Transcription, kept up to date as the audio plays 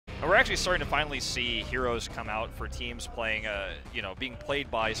And we're actually starting to finally see heroes come out for teams playing, you know, being played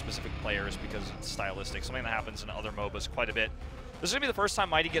by specific players because it's stylistic. Something that happens in other MOBAs quite a bit. This is going to be the first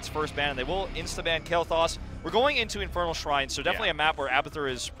time Mighty gets first ban, and they will insta-ban Kael'thas. We're going into Infernal Shrine, so definitely a map where Abathur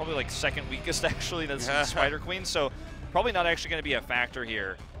is probably like second weakest, actually, that's Spider Queen, so probably not actually going to be a factor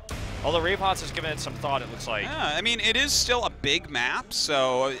here. Although RAVE HOTS has given it some thought, it looks like. Yeah, I mean, it is still a big map,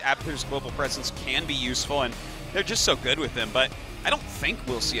 so Abathur's global presence can be useful, and they're just so good with them, but I don't think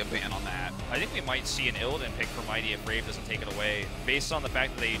we'll see a ban on that. I think we might see an Illidan pick for Mighty if RAVE doesn't take it away, based on the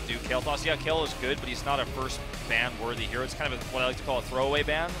fact that they do Kael'thas. Yeah, Kael is good, but he's not a first ban worthy hero. It's kind of what I like to call a throwaway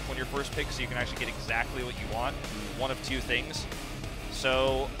ban when you're first pick, so you can actually get exactly what you want, one of two things.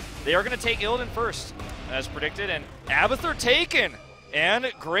 So they are going to take Illidan first, as predicted, and Abathur taken! And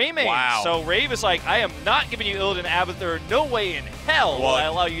Greymane. Wow. So RAVE is like, I am not giving you Illidan Abathur. No way in hell will I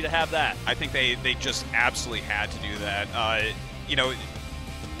allow you to have that. I think they just absolutely had to do that. You know,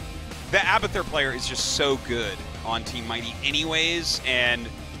 the Abathur player is just so good on Team Mighty anyways, and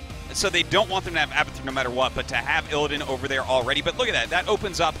so they don't want them to have Abathur no matter what, but to have Illidan over there already. But look at that. That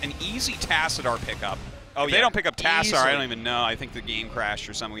opens up an easy Tassadar pickup. Oh, if they don't pick up Tassadar, I don't even know. I think the game crashed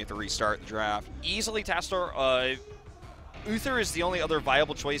or something. We have to restart the draft. Easily Tassadar. Uther is the only other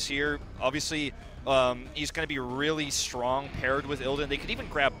viable choice here. Obviously, he's going to be really strong paired with Illidan. They could even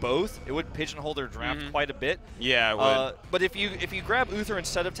grab both. It would pigeonhole their draft quite a bit. Yeah, it would. But if you grab Uther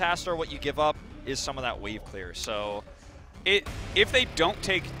instead of Tassadar, what you give up is some of that wave clear. So, if they don't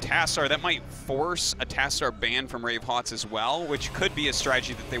take Tassadar, that might force a Tassadar ban from RAVE HOTS as well, which could be a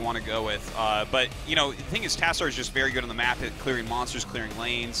strategy that they want to go with. But you know, the thing is, Tassadar is just very good on the map at clearing monsters, clearing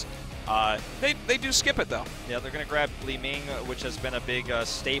lanes. They do skip it, though. Yeah, they're going to grab Li Ming, which has been a big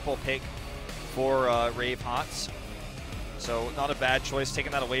staple pick for RAVE HOTS. So not a bad choice,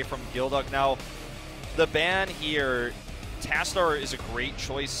 taking that away from Gildug. Now, the ban here, Tassadar is a great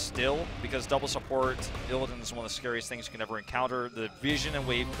choice still, because double support Illidan is one of the scariest things you can ever encounter. The vision and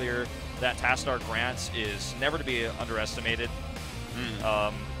wave clear that Tassadar grants is never to be underestimated.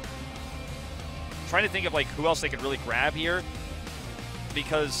 Trying to think of like who else they could really grab here,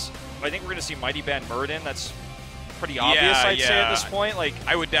 because I think we're going to see Mighty ban Muradin. That's pretty obvious, I'd say, at this point. Like,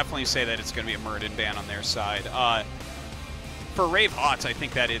 I would definitely say that it's going to be a Muradin ban on their side. For RAVE HOTS, I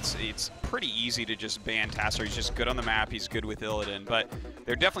think that it's pretty easy to just ban Tassadar. He's just good on the map. He's good with Illidan. But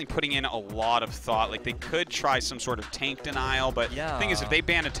they're definitely putting in a lot of thought. Like, they could try some sort of tank denial. But the thing is, if they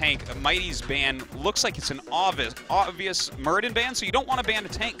ban a tank, Mighty's ban looks like it's an obvious Muradin ban. So you don't want to ban a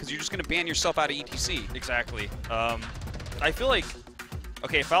tank because you're just going to ban yourself out of ETC. Exactly. I feel like...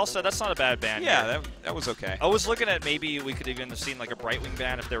 Okay, Falstad, that's not a bad ban. Yeah, that was okay. I was looking at maybe we could even have seen like a Brightwing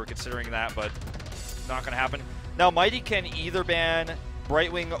ban if they were considering that, but not going to happen. Now, Mighty can either ban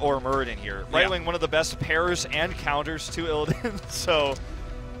Brightwing or Muradin here. Brightwing, one of the best pairs and counters to Illidan, so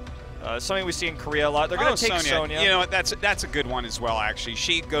something we see in Korea a lot. They're going to take Sonya. You know, that's a good one as well, actually.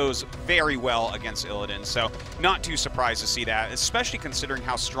 She goes very well against Illidan, so not too surprised to see that, especially considering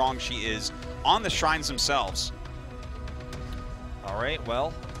how strong she is on the shrines themselves. All right,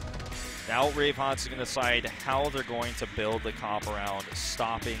 well, now RAVE HOTS is going to decide how they're going to build the comp around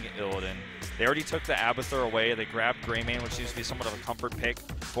stopping Illidan. They already took the Abathur away. They grabbed Greymane, which seems to be somewhat of a comfort pick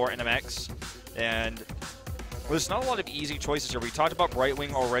for NMX. And there's not a lot of easy choices here. We talked about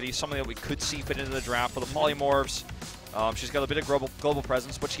Brightwing already, something that we could see fit into the draft for the polymorphs. She's got a bit of global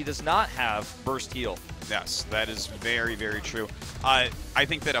presence, but she does not have burst heal. Yes, that is very, very true. I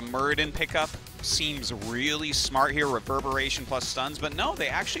think that a Muradin pickup seems really smart here, reverberation plus stuns, but no, they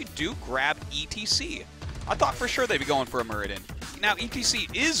actually do grab ETC. I thought for sure they'd be going for a Muradin. Now,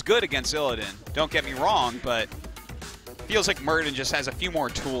 ETC is good against Illidan, don't get me wrong, but feels like Muradin just has a few more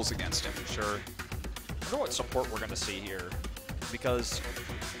tools against him. For sure. I wonder what support we're going to see here, because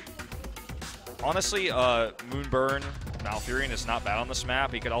honestly, Moonburn Malfurion is not bad on this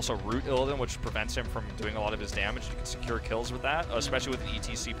map. He could also root Illidan, which prevents him from doing a lot of his damage. You can secure kills with that, especially with an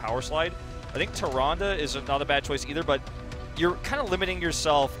ETC power slide. I think Tyrande is not a bad choice either, but you're kind of limiting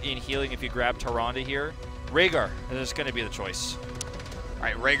yourself in healing if you grab Tyrande here. Rhaegar is going to be the choice. All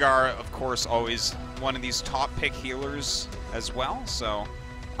right, Rhaegar, of course, always one of these top pick healers as well, so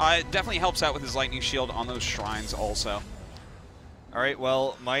it definitely helps out with his Lightning Shield on those shrines also. All right,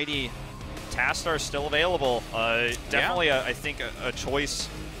 well, Mighty, Tassadar is still available. Definitely, I think, a choice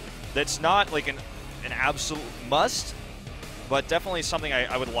that's not like an absolute must, but definitely something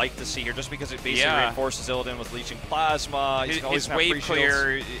I would like to see here, just because it basically reinforces Illidan with Leeching Plasma. His wave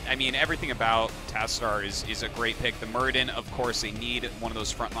clear, I mean, everything about Tassadar is a great pick. The Muradin, of course, they need one of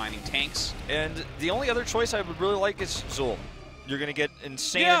those frontlining tanks. And the only other choice I would really like is Zul. You're going to get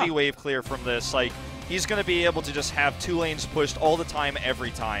insanity wave clear from this. Like, he's going to be able to just have 2 lanes pushed all the time,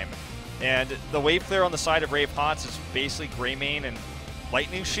 every time. And the wave clear on the side of RAVE HOTS is basically Greymane and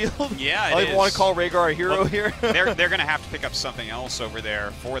Lightning Shield. Yeah, I don't even want to call Rhaegar a hero here. they're going to have to pick up something else over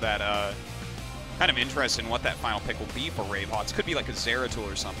there for that. Kind of interested in what that final pick will be for RAVE HOTS. Could be like a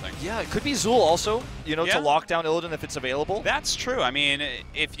Zeratul or something. Yeah, it could be Zul also, you know, to lock down Illidan if it's available. That's true. I mean,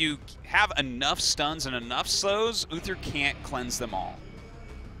 if you have enough stuns and enough slows, Uther can't cleanse them all.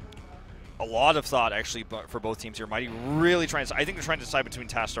 A lot of thought, actually, for both teams here. Mighty really trying to... I think they're trying to decide between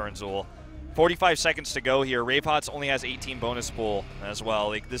Tastar and Zul. 45 seconds to go here. RAVE HOTS only has 18 bonus pool as well.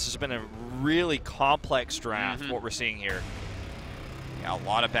 Like, this has been a really complex draft, what we're seeing here. Yeah, a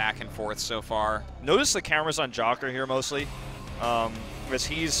lot of back and forth so far. Notice the cameras on Jocker here mostly, because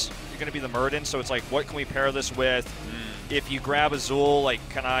he's going to be the Murden, so it's like, what can we pair this with? If you grab a Zul, like,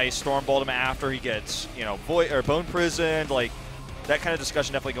 can I Stormbolt him after he gets, you know, Bone Prisoned? Like, that kind of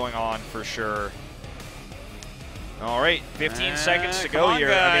discussion definitely going on for sure. All right, 15 seconds to go here.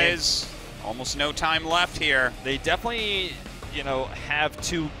 Guys. I mean, almost no time left here. They definitely, you know, have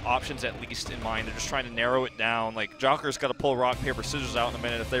 2 options at least in mind. They're just trying to narrow it down. Like, Jocker's got to pull rock, paper, scissors out in a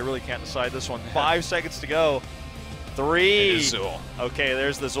minute if they really can't decide this one. 5 seconds to go. 3. Zul. Okay,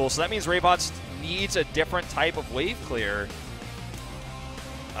 there's the Zul. So that means RAVE HOTS needs a different type of wave clear.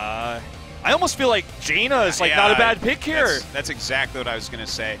 I almost feel like Jaina is like not a bad pick here. That's exactly what I was going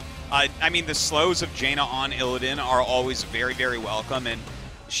to say. I mean, the slows of Jaina on Illidan are always very, very welcome, and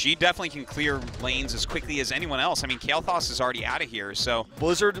she definitely can clear lanes as quickly as anyone else. I mean, Kael'thas is already out of here, so...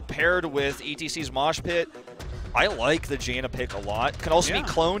 Blizzard paired with ETC's Mosh Pit. I like the Jaina pick a lot. Can also be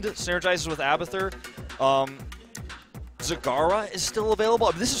cloned, synergizes with Abathur. Zagara is still available.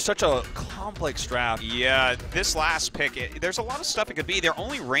 I mean, this is such a complex draft. Yeah, this last pick, there's a lot of stuff it could be. Their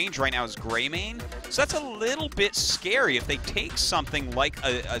only range right now is Greymane, so that's a little bit scary. If they take something like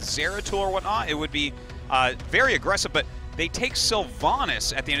a Zeratul or whatnot, it would be very aggressive, but they take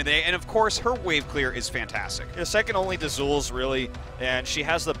Sylvanas at the end of the day, and of course, her wave clear is fantastic. Yeah, second only to Zul's, really, and she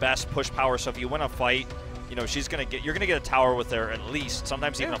has the best push power, so if you win a fight, you know, you're gonna get a tower with her at least,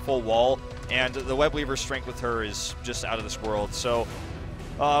 sometimes even a full wall, and the Web Weaver strength with her is just out of this world. So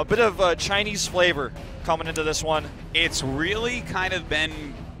a bit of Chinese flavor coming into this one. It's really kind of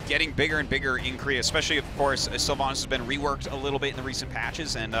been getting bigger and bigger in Korea, especially, of course, Sylvanas has been reworked a little bit in the recent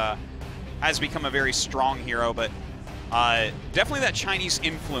patches and has become a very strong hero, but definitely that Chinese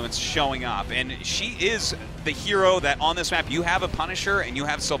influence showing up, and she is the hero that on this map you have a Punisher and you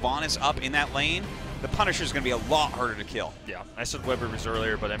have Sylvanas up in that lane. The Punisher is going to be a lot harder to kill. Yeah, I said Web Weavers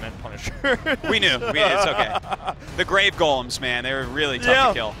earlier, but I meant Punisher. We knew. It's okay. The Grave Golems, man, they were really tough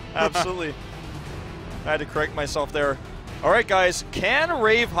to kill. Absolutely. I had to correct myself there. All right, guys, can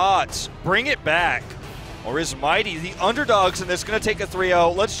RAVE HOTS bring it back? Or is Mighty the underdogs in this going to take a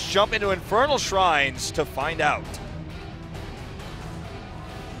 3-0? Let's jump into Infernal Shrines to find out.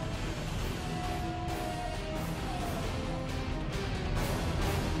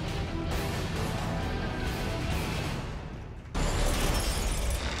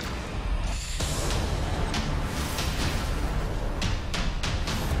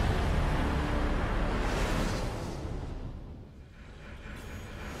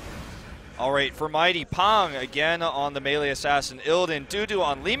 All right, for Mighty, Pong again on the melee assassin Illidan. Dudu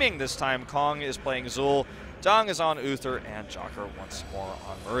on Li-Ming this time. Kong is playing Zul. Dong is on Uther, and Jocker once more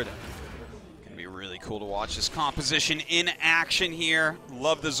on Murden. Gonna be really cool to watch this composition in action here.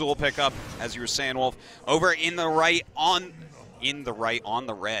 Love the Zul pickup, as you were saying, Wolf. Over in the right on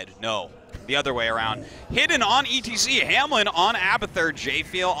the red. No, the other way around. Hidden on ETC, Hamlin on Abathur,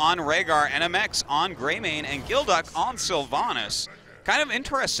 J-Feel on Rhaegar, NMX on Greymane, and Gilduck on Sylvanas. Kind of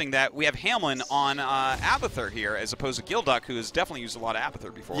interesting that we have Hamlin on Abathur here as opposed to Gilduck, who has definitely used a lot of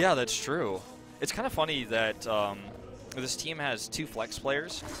Abathur before. Yeah, that's true. It's kind of funny that this team has 2 flex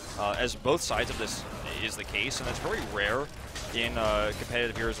players, as both sides of this is the case, and it's very rare in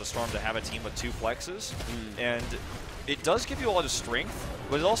competitive Heroes of the Storm to have a team with 2 flexes. And it does give you a lot of strength,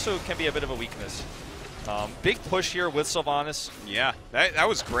 but it also can be a bit of a weakness. Big push here with Sylvanas. Yeah, that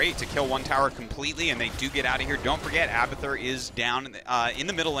was great to kill one tower completely, and they do get out of here. Don't forget, Abathur is down in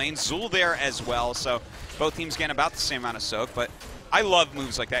the middle lane. Zul there as well, so both teams getting about the same amount of soak, but I love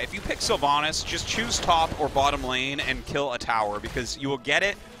moves like that. If you pick Sylvanas, just choose top or bottom lane and kill a tower, because you will get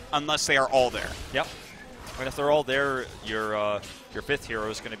it unless they are all there. Yep. And if they're all there, your 5th hero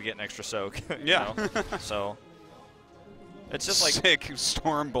is going to be getting extra soak. Yeah. You know? So... it's just like sick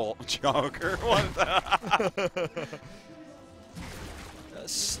Stormbolt Joker. A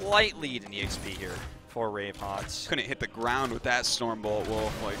slight lead in EXP here for RAVE HOTS. Couldn't hit the ground with that Stormbolt,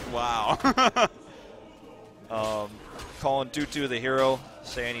 Wolf. Like, wow. calling Dutu the hero,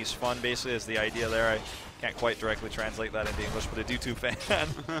 saying he's fun, basically, is the idea there. I can't quite directly translate that into English, but a Dutu fan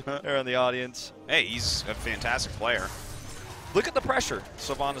there in the audience. Hey, he's a fantastic player. Look at the pressure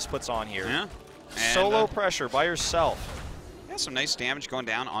Sylvanas puts on here. Yeah. Solo pressure by herself. Yeah, some nice damage going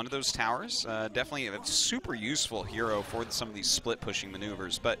down onto those towers. Definitely a super useful hero for some of these split pushing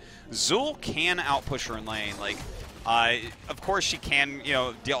maneuvers. But Zul can outpush her in lane. Like, of course she can, you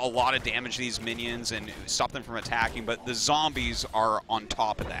know, deal a lot of damage to these minions and stop them from attacking, but the zombies are on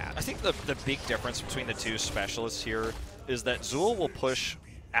top of that. I think the big difference between the two specialists here is that Zul will push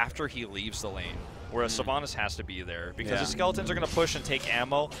after he leaves the lane, whereas Sylvanas has to be there because the skeletons are going to push and take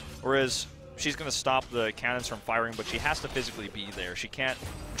ammo, whereas she's going to stop the cannons from firing, but she has to physically be there. She can't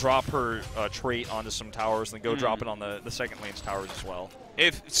drop her trait onto some towers and then go drop it on the second lane's towers as well.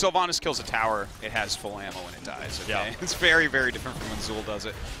 If Sylvanas kills a tower, it has full ammo when it dies, okay? Yeah. It's very, very different from when Zul does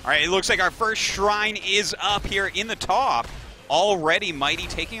it. All right, it looks like our first shrine is up here in the top. Already Mighty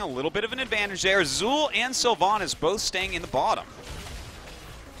taking a little bit of an advantage there. Zul and Sylvanas both staying in the bottom.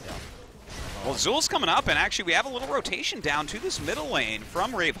 Well, Zul's coming up, and actually we have a little rotation down to this middle lane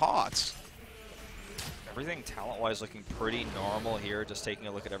from RAVE HOTS. Everything talent-wise looking pretty normal here, just taking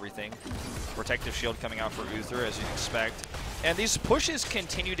a look at everything. Protective shield coming out for Uther, as you'd expect. And these pushes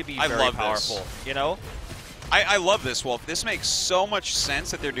continue to be very powerful, you know? I love this, Wolf. This makes so much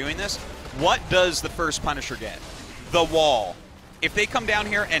sense that they're doing this. What does the first Punisher get? The wall. If they come down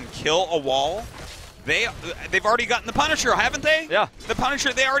here and kill a wall, they've already gotten the Punisher, haven't they? Yeah. The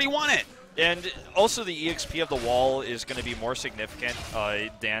Punisher, they already won it. And also the EXP of the wall is going to be more significant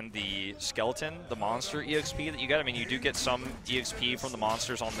than the skeleton, the monster EXP that you get. I mean, you do get some EXP from the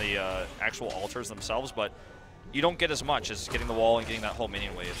monsters on the actual altars themselves, but you don't get as much as getting the wall and getting that whole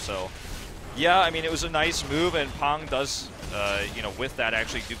minion wave. So, yeah, I mean, it was a nice move, and Pong does, you know, with that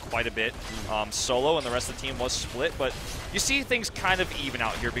actually do quite a bit solo, and the rest of the team was split. But you see things kind of even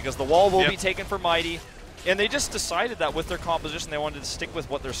out here because the wall will be taken for Mighty. And they just decided that with their composition, they wanted to stick with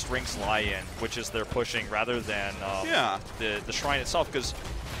what their strengths lie in, which is their pushing rather than the shrine itself. Because,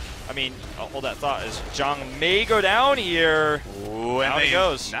 I mean, I'll hold that thought, as Zhang may go down here. Ooh, and down he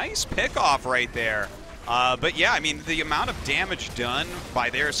goes. Nice pick-off right there. But yeah, I mean, the amount of damage done by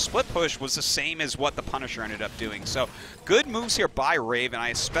their split push was the same as what the Punisher ended up doing. So good moves here by RAVE, and I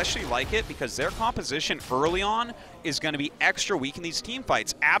especially like it because their composition early on is going to be extra weak in these team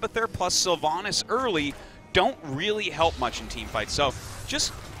fights. Abathur plus Sylvanas early don't really help much in team fights. So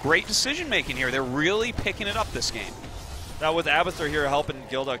just great decision making here. They're really picking it up this game. Now with Abathur here helping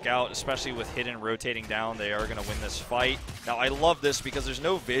Gilduck out, especially with Hidden rotating down, they are going to win this fight. Now I love this because there's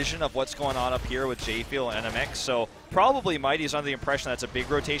no vision of what's going on up here with J-Fuel and NMX, so probably Mighty's under the impression that's a big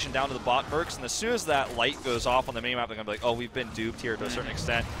rotation down to the bot mercs, and as soon as that light goes off on the minimap, they're going to be like, oh, we've been duped here to a certain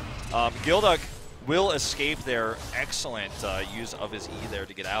extent. Gilduck will escape their excellent use of his E there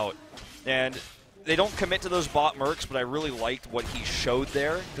to get out. And they don't commit to those bot mercs, but I really liked what he showed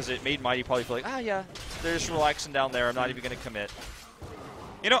there because it made Mighty probably feel like, ah, yeah, they're just relaxing down there. I'm not even going to commit.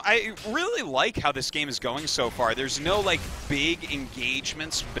 You know, I really like how this game is going so far. There's no, like, big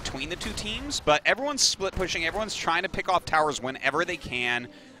engagements between the two teams, but everyone's split pushing. Everyone's trying to pick off towers whenever they can.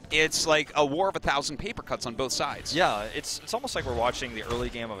 It's like a war of 1,000 paper cuts on both sides. Yeah, it's almost like we're watching the early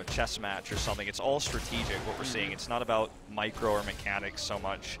game of a chess match or something. It's all strategic, what we're seeing. It's not about micro or mechanics so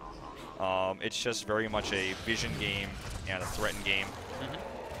much. It's just very much a vision game and a threaten game.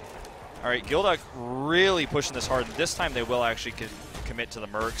 All right, Gilduck really pushing this hard. This time they will actually commit to the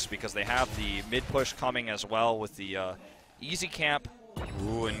mercs because they have the mid push coming as well with the easy camp.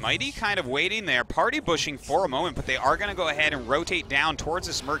 Ooh, and Mighty kind of waiting there, party bushing for a moment, but they are going to go ahead and rotate down towards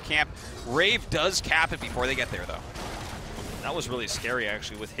this merc camp. RAVE does cap it before they get there, though. That was really scary,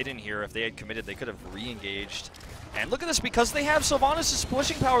 actually, with Hidden here. If they had committed, they could have re-engaged. And look at this, because they have Sylvanas'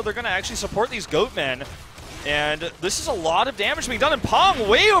 pushing power, they're going to actually support these Goatmen. And this is a lot of damage being done, and Pong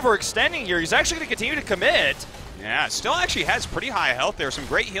way overextending here. He's actually going to continue to commit. Yeah, still actually has pretty high health there. Some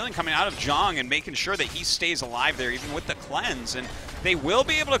great healing coming out of Zhang and making sure that he stays alive there, even with the cleanse. And they will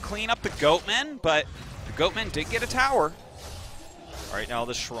be able to clean up the Goatmen, but the Goatmen did get a tower. All right, now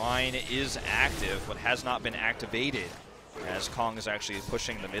the Shrine is active, but has not been activated, as Kong is actually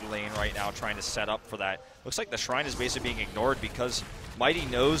pushing the mid lane right now, trying to set up for that. Looks like the Shrine is basically being ignored because Mighty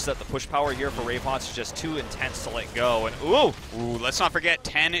knows that the push power here for RAVE HOTS is just too intense to let go. And ooh, let's not forget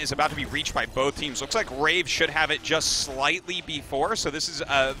 10 is about to be reached by both teams. Looks like RAVE should have it just slightly before, so this is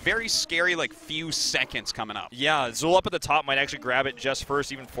a very scary, like, few seconds coming up. Yeah, Zul up at the top might actually grab it just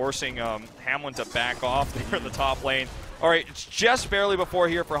first, even forcing Hamlin to back off there in the top lane. All right, it's just barely before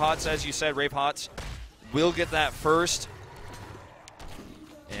here for HOTS, as you said. RAVE HOTS will get that first.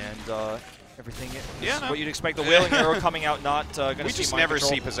 And Everything is Yeah, what you'd expect. The Wailing Arrow coming out, not going to see We just mind never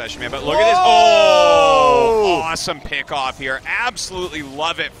control. see possession, man. But look at this. Oh, awesome pickoff here. Absolutely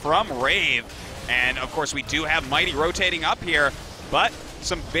love it from Rave. And, of course, we do have Mighty rotating up here. But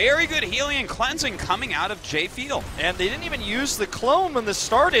some very good healing and cleansing coming out of J Field. And they didn't even use the clone when this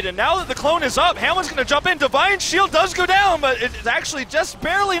started. And now that the clone is up, Hamlin's going to jump in. Divine Shield does go down, but it's actually just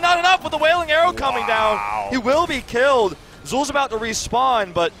barely not enough with the Wailing Arrow coming down. He will be killed. Zul's about to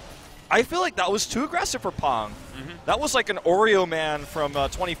respawn, but I feel like that was too aggressive for Pong. That was like an Oreo Man from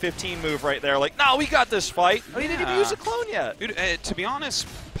 2015 move right there. Like, no, we got this fight. Oh, he didn't even use a clone yet. Dude, to be honest,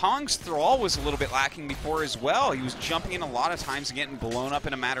 Pong's thrall was a little bit lacking before as well. He was jumping in a lot of times and getting blown up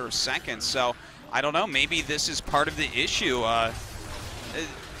in a matter of seconds. So, I don't know. Maybe this is part of the issue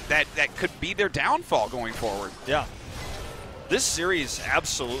that could be their downfall going forward. Yeah. This series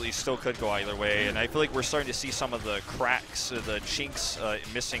absolutely still could go either way, and I feel like we're starting to see some of the cracks, the chinks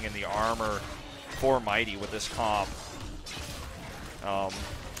missing in the armor for Mighty with this comp.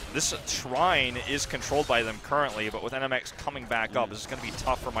 This shrine is controlled by them currently, but with NMX coming back up, this is going to be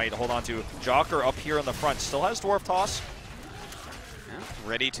tough for Mighty to hold on to. Jocker up here in the front still has Dwarf Toss.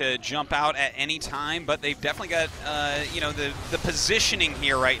 Ready to jump out at any time, but they've definitely got, you know, the positioning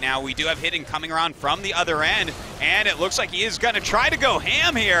here right now. We do have Hidden coming around from the other end, and it looks like he is going to try to go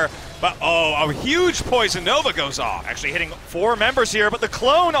ham here, but oh, a huge Poison Nova goes off. Actually hitting 4 members here, but the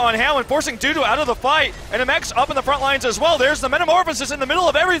clone on Hamlin forcing Dudu out of the fight. NMX up in the front lines as well. There's the Metamorphosis in the middle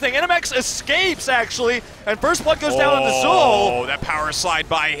of everything. NMX escapes, actually, and first blood goes down on the Zul. Oh, that power slide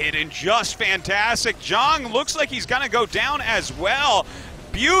by Hidden, just fantastic. Zhang looks like he's going to go down as well.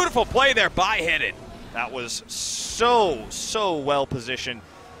 Beautiful play there by Hidden. That was so well positioned.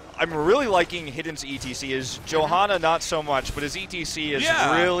 I'm really liking Hidden's ETC. His Johanna not so much, but his ETC is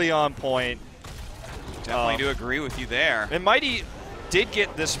really on point. Definitely do agree with you there. And Mighty did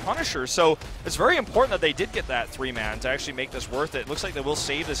get this Punisher, so it's very important that they did get that 3-man to actually make this worth it. It looks like they will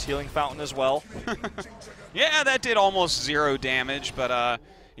save this healing fountain as well. Yeah, that did almost 0 damage, but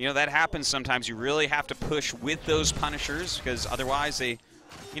you know, that happens sometimes. You really have to push with those Punishers because otherwise they...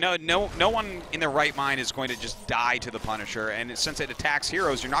 You know, no one in their right mind is going to just die to the Punisher, and since it attacks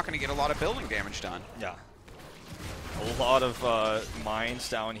heroes, you're not going to get a lot of building damage done. Yeah. A lot of mines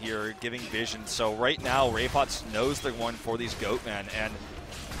down here giving vision. So right now, RAVE knows they're going for these Goatmen, and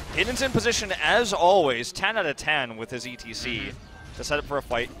Hidden's in position, as always, 10 out of 10 with his ETC to set up for a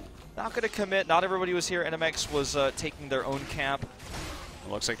fight. Not going to commit. Not everybody was here. NMX was taking their own camp.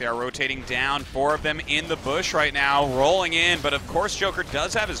 Looks like they are rotating down. 4 of them in the bush right now, rolling in. But, of course, Joker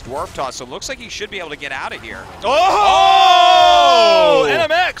does have his Dwarf Toss, so it looks like he should be able to get out of here. Oh!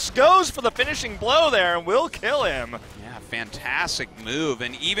 NMX goes for the finishing blow there and will kill him. Yeah, fantastic move.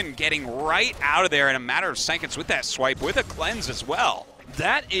 And even getting right out of there in a matter of seconds with that swipe, with a cleanse as well.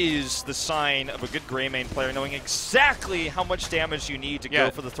 That is the sign of a good Greymane player, knowing exactly how much damage you need to go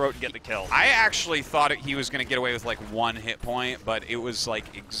for the throat and get the kill. I actually thought he was going to get away with like 1 hit point, but it was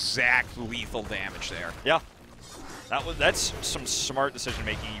like exact lethal damage there. Yeah. That's some smart decision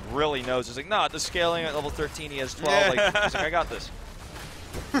making. He really knows. He's like, no, the scaling at level 13, he has 12. Like, he's like, I got this.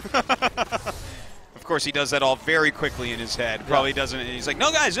 Of course, he does that all very quickly in his head. Probably doesn't. And he's like,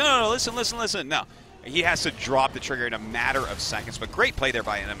 no, guys, no, listen. No. He has to drop the trigger in a matter of seconds, but great play there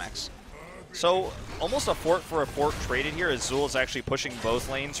by NMX. So, almost a fort for a fort traded here, as Zul is actually pushing both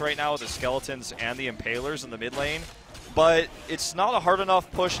lanes right now, the Skeletons and the Impalers in the mid lane. But it's not a hard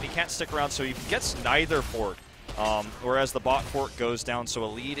enough push, and he can't stick around, so he gets neither fort. Whereas the bot fort goes down, so a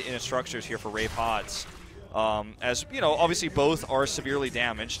lead in his structures here for RAVE HOTS. As, you know, obviously both are severely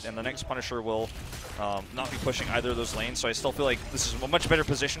damaged, and the next Punisher will not be pushing either of those lanes, so I still feel like this is a much better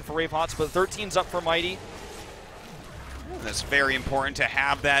position for RAVE HOTS, but 13's up for Mighty. That's very important to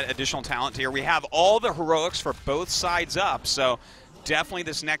have that additional talent here. We have all the heroics for both sides up, so definitely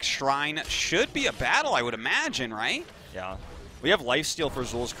this next shrine should be a battle, I would imagine, right? Yeah. We have Lifesteal for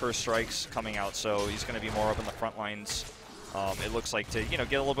Zul's Curse Strikes coming out, so he's going to be more up in the front lines. It looks like to, you know,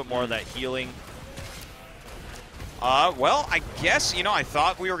 get a little bit more of that healing. Well, I guess, you know, I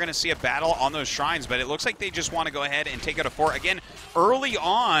thought we were going to see a battle on those shrines, but it looks like they just want to go ahead and take out a fort. Again, early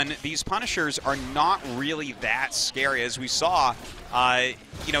on, these Punishers are not really that scary. As we saw,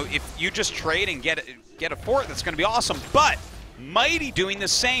 you know, if you just trade and get a fort, that's going to be awesome. But Mighty doing the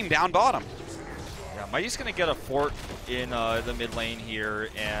same down bottom. Yeah, Mighty's going to get a fort in the mid lane here,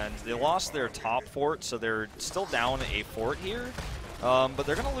 and they lost their top fort, so they're still down a fort here. But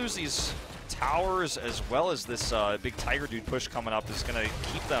they're going to lose these towers, as well as this big Tiger Dude push coming up is going to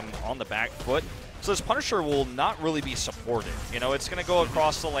keep them on the back foot. So this Punisher will not really be supported. You know, it's going to go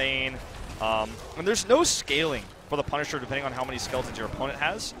across the lane. And there's no scaling for the Punisher depending on how many skeletons your opponent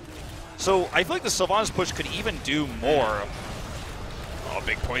has. So I feel like the Sylvanas push could even do more. Oh,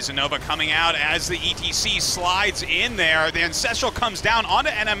 big Poison Nova coming out as the ETC slides in there. The Ancestral comes down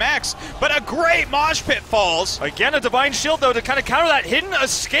onto NMX, but a great mosh pit falls. Again, a Divine Shield, though, to kind of counter that. Hidden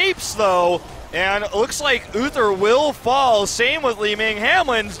escapes, though, and it looks like Uther will fall. Same with Li Ming.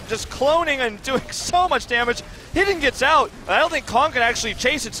 Hamlin's just cloning and doing so much damage. Hidden gets out. I don't think Kong can actually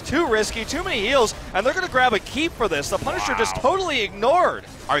chase. It's too risky, too many heals, and they're going to grab a keep for this. The Punisher just totally ignored.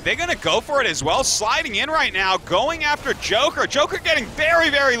 Are they going to go for it as well? Sliding in right now, going after Joker. Joker getting very,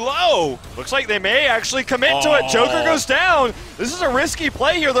 very low. Looks like they may actually commit to it. Joker goes down. This is a risky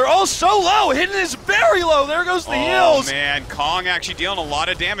play here. They're all so low. Hidden is very low. There goes the heals. Oh, man. Kong actually dealing a lot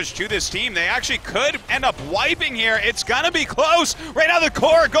of damage to this team. They actually could end up wiping here. It's going to be close. Right now, the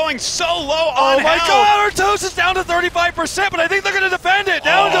core going so low on Oh, my health. God. Artos is down to 35%, but I think they're going to defend it.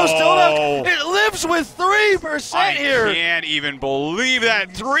 Down goes Dilduck. It lives with 3% here. I can't even believe that.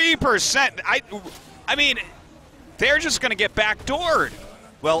 3%. I mean, they're just going to get backdoored.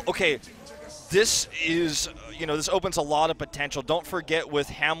 Well, okay, this is, this opens a lot of potential. Don't forget with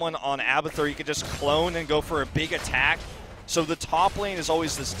Hamlin on Abathur, you can just clone and go for a big attack. So the top lane is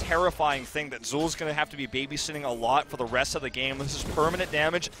always this terrifying thing that Zul's going to have to be babysitting a lot for the rest of the game. This is permanent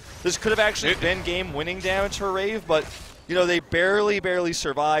damage. This could have actually been game-winning damage for RAVE, but they barely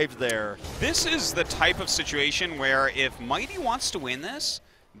survived there. This is the type of situation where if Mighty wants to win this,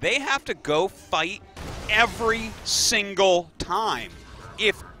 they have to go fight every single time.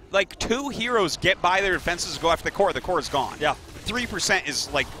 If, like, 2 heroes get by their defenses and go after the core is gone. Yeah. 3%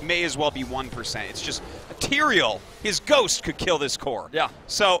 is, like, may as well be 1%. It's just Tyrael, his ghost could kill this core. Yeah.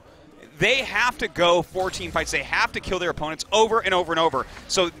 So they have to go 14 fights. They have to kill their opponents over and over and over.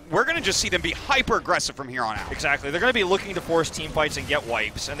 So we're going to just see them be hyper-aggressive from here on out. Exactly. They're going to be looking to force team fights and get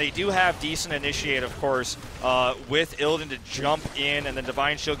wipes. And they do have decent initiate, of course, with Illidan to jump in, and then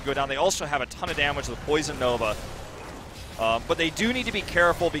Divine Shield can go down. They also have a ton of damage with Poison Nova. But they do need to be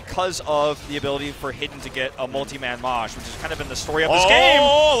careful because of the ability for Hidden to get a multi-man mosh, which has kind of been the story of this game.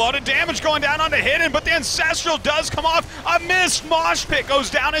 Oh, a lot of damage going down onto Hidden, but the Ancestral does come off. A missed mosh pit goes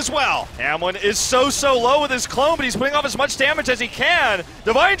down as well. Hamlin is so low with his clone, but he's putting off as much damage as he can.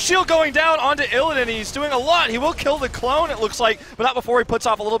 Divine Shield going down onto Illidan. He's doing a lot. He will kill the clone, it looks like, but not before he puts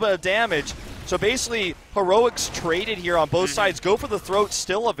off a little bit of damage. So basically, heroics traded here on both sides. Go for the throat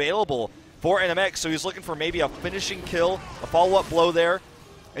still available for NMX, so he's looking for maybe a finishing kill, a follow-up blow there.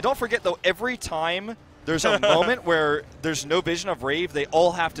 And don't forget, though, every time there's a moment where there's no vision of RAVE, they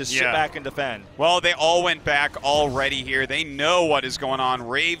all have to sit back and defend. Well, they all went back already here. They know what is going on.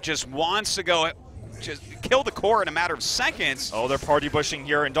 RAVE just wants to go just kill the core in a matter of seconds. Oh, they're party bushing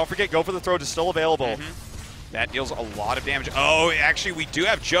here, and don't forget, go for the throat is still available. That deals a lot of damage. Oh, actually, we do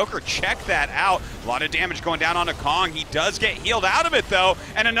have Joker. Check that out. A lot of damage going down onto Kong. He does get healed out of it, though,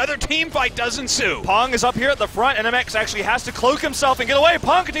 and another team fight does ensue. Pong is up here at the front. NMX actually has to cloak himself and get away.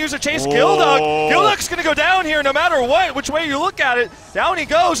 Pong continues to chase Gilduck. Gilduck's going to go down here no matter what, which way you look at it. Down he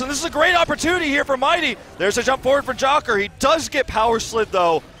goes, and this is a great opportunity here for Mighty. There's a jump forward for Joker. He does get power slid,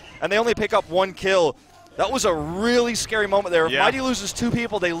 though, and they only pick up 1 kill. That was a really scary moment there. If Mighty loses 2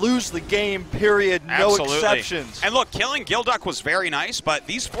 people, they lose the game, period. No exceptions. And look, killing Gilduck was very nice, but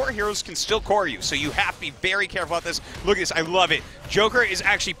these 4 heroes can still core you, so you have to be very careful about this. Look at this. I love it. Joker is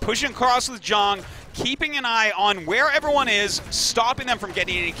actually pushing across with Zhang, keeping an eye on where everyone is, stopping them from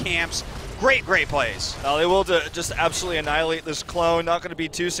getting into camps. Great plays. They will just absolutely annihilate this clone. Not going to be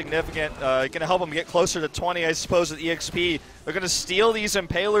too significant. Going to help them get closer to 20, I suppose, with EXP. They're going to steal these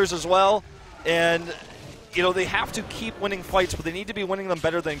Impalers as well, and they have to keep winning fights, but they need to be winning them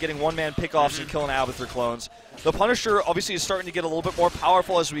better than getting one-man pickoffs and killing Abathur clones. The Punisher obviously is starting to get a little bit more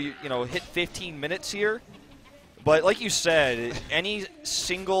powerful as we, hit 15 minutes here. But like you said, any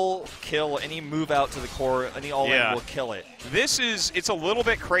single kill, any move out to the core, any all-in will kill it. It's a little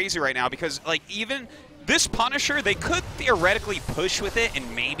bit crazy right now because, like, even this Punisher, they could theoretically push with it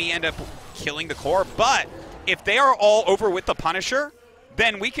and maybe end up killing the core, but if they are all over with the Punisher,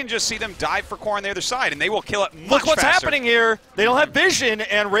 then we can just see them dive for core on the other side, and they will kill it much Look what's faster. happening here. They don't have vision,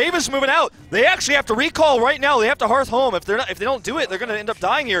 and RAVE is moving out. They actually have to recall right now. They have to hearth home. If they don't do it, they're going to end up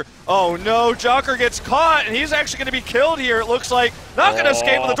dying here. Oh, no. Joker gets caught, and he's actually going to be killed here, it looks like. Not going to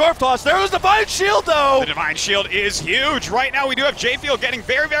escape with the Dwarf Toss. There was the Divine Shield, though. The Divine Shield is huge. Right now, we do have J-Field getting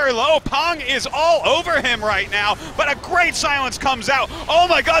very, very low. Pong is all over him right now, but a great silence comes out. Oh,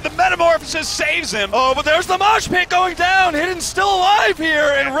 my God. The Metamorphosis saves him. Oh, but there's the Mosh Pit going down. Hidden's still alive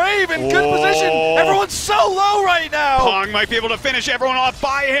here, and RAVE in good position. Everyone's so low right now. Pong might be able to finish everyone off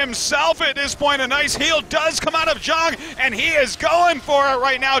by himself at this point. A nice heal does come out of Zhang, and he is going for it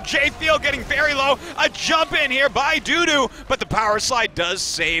right now. J-Field getting very low. A jump in here by Dudu, but the power slide does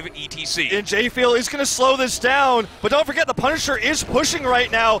save ETC. And J-Field is going to slow this down, but don't forget the Punisher is pushing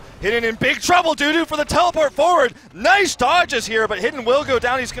right now. Hidden in big trouble. Dudu for the teleport forward. Nice dodges here, but Hidden will go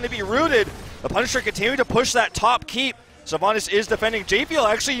down. He's going to be rooted. The Punisher continuing to push that top keep. Savanis is defending. J-Field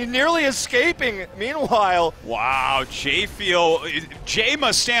actually nearly escaping. Meanwhile, wow, J-Field. J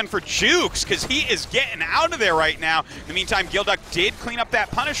must stand for Jukes because he is getting out of there right now. In the meantime, Gilduck did clean up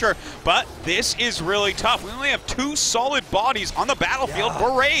that Punisher, but this is really tough. We only have 2 solid bodies on the battlefield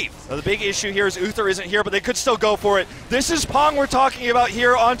for RAVE. Well, the big issue here is Uther isn't here, but they could still go for it. This is Pong we're talking about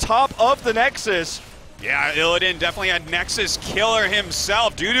here on top of the Nexus. Yeah, Illidan definitely a Nexus killer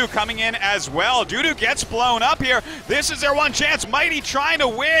himself. Dudu coming in as well. Dudu gets blown up here. This is their one chance. Mighty trying to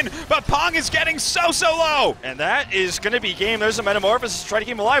win, but Pong is getting so low. And that is going to be game. There's a Metamorphosis to try to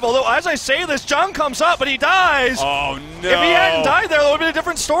keep him alive. Although, as I say this, Zhang comes up, but he dies. Oh, no. If he hadn't died there, that would have been a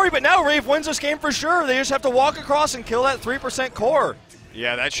different story. But now RAVE wins this game for sure. They just have to walk across and kill that 3% core.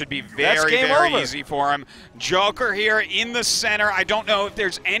 Yeah, that should be very easy for him. Joker here in the center. I don't know if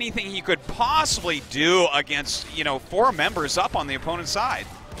there's anything he could possibly do against, 4 members up on the opponent's side.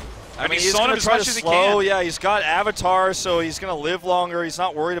 I mean, he's going to try to slow. Yeah, he's got Avatar, so he's going to live longer. He's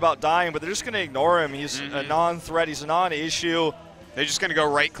not worried about dying, but they're just going to ignore him. He's a non-threat. He's a non-issue. They're just going to go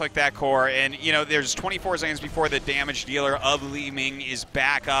right-click that core, and, there's 24 seconds before the damage dealer of Li Ming is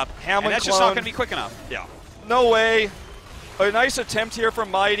back up, and that's just not going to be quick enough. Yeah. No way. A nice attempt here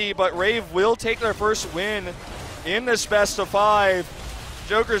from Mighty, but RAVE will take their first win in this best of 5.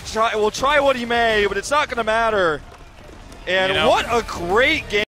 Joker will try what he may, but it's not going to matter. And what a great game.